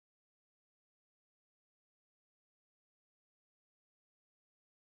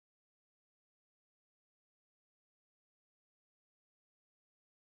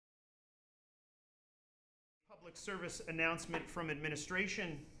Public service announcement from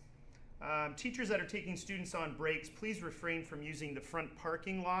administration. Teachers that are taking students on breaks, please refrain from using the front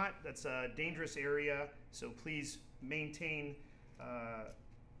parking lot. That's a dangerous area, so please maintain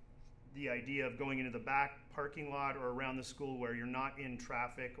the idea of going into the back parking lot or around the school where you're not in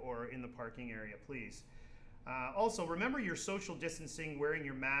traffic or in the parking area, please. Also, remember your social distancing, wearing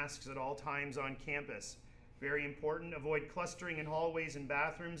your masks at all times on campus. Very important. Avoid clustering in hallways and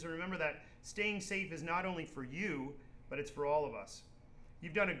bathrooms, and remember that staying safe is not only for you, but it's for all of us.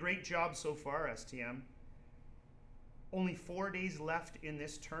 You've done a great job so far, STM. Only 4 days left in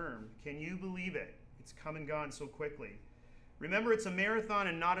this term. Can you believe it? It's come and gone so quickly. Remember, it's a marathon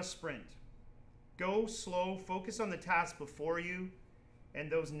and not a sprint. Go slow, focus on the task before you and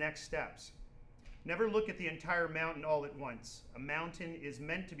those next steps. Never look at the entire mountain all at once. A mountain is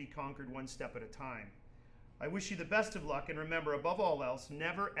meant to be conquered one step at a time. I wish you the best of luck, and remember, above all else,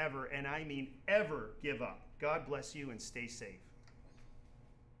 never, ever, and I mean ever, give up. God bless you and stay safe.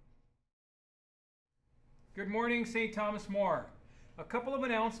 Good morning, St. Thomas More. A couple of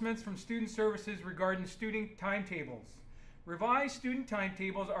announcements from Student Services regarding student timetables. Revised student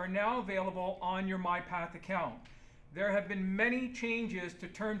timetables are now available on your MyPath account. There have been many changes to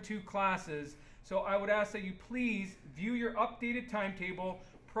Term 2 classes, so I would ask that you please view your updated timetable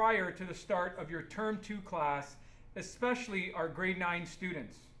prior to the start of your Term 2 class, especially our grade 9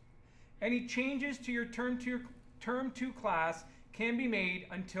 students. Any changes to your Term 2 class can be made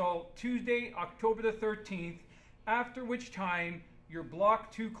until Tuesday, October the 13th, after which time your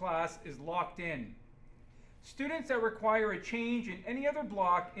Block 2 class is locked in. Students that require a change in any other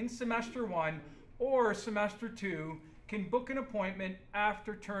block in Semester 1 or Semester 2 can book an appointment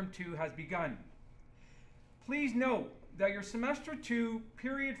after Term 2 has begun. Please note that your Semester 2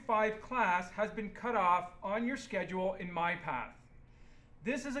 Period 5 class has been cut off on your schedule in MyPath.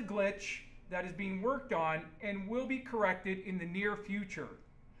 This is a glitch that is being worked on and will be corrected in the near future.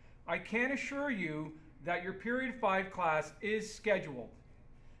 I can assure you that your Period 5 class is scheduled.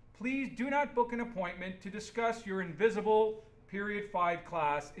 Please do not book an appointment to discuss your invisible Period 5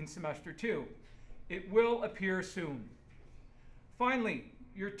 class in Semester 2. It will appear soon. Finally,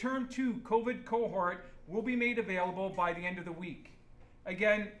 your Term 2 COVID cohort will be made available by the end of the week.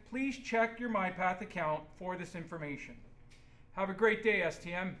 Again, please check your MyPath account for this information. Have a great day,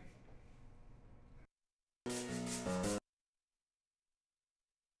 STM.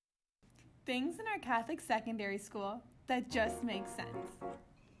 Things in our Catholic secondary school that just make sense.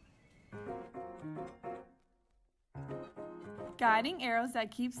 Guiding arrows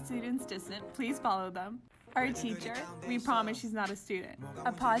that keep students distant, please follow them. Our teacher, we promise she's not a student.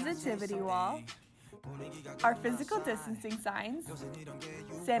 A positivity wall. Our physical distancing signs.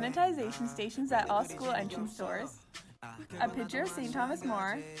 Sanitization stations at all school entrance doors. A picture of St. Thomas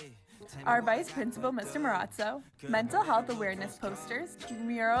More. Our Vice Principal, Mr. Marazzo. Mental health awareness posters.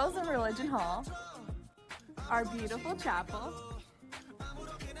 Murals in Religion Hall. Our beautiful chapel.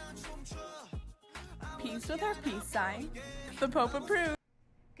 Peace with our peace sign. The Pope approved.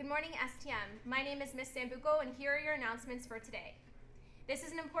 Good morning, STM. My name is Ms. Sambuco, and here are your announcements for today. This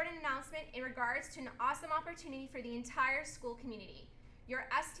is an important announcement in regards to an awesome opportunity for the entire school community. Your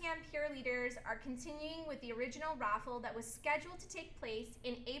STM peer leaders are continuing with the original raffle that was scheduled to take place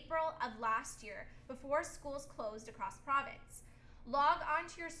in April of last year before schools closed across province. Log on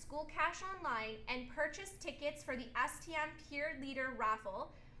to your school cash online and purchase tickets for the STM peer leader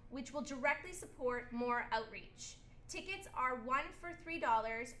raffle, which will directly support more outreach. Tickets are 1 for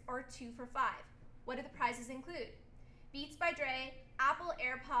 $3 or 2 for $5. What do the prizes include? Beats by Dre, Apple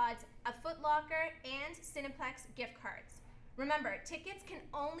AirPods, a Foot Locker, and Cineplex gift cards. Remember, tickets can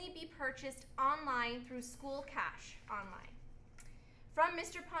only be purchased online through School Cash online. From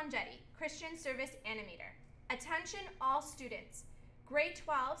Mr. Pongetti, Christian Service Animator. Attention all students. Grade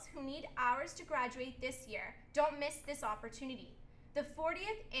 12s who need hours to graduate this year, don't miss this opportunity. The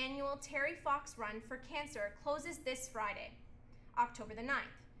 40th annual Terry Fox Run for Cancer closes this Friday, October the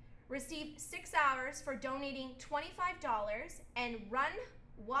 9th. Receive 6 hours for donating $25 and run,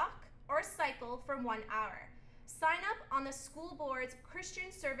 walk, or cycle for 1 hour. Sign up on the school board's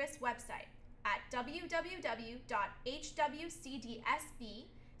Christian Service website at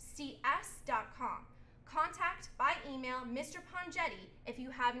www.hwcdsbcs.com. Contact by email Mr. Pongetti if you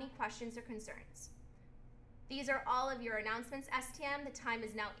have any questions or concerns. These are all of your announcements, STM. The time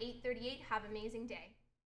is now 8:38. Have an amazing day.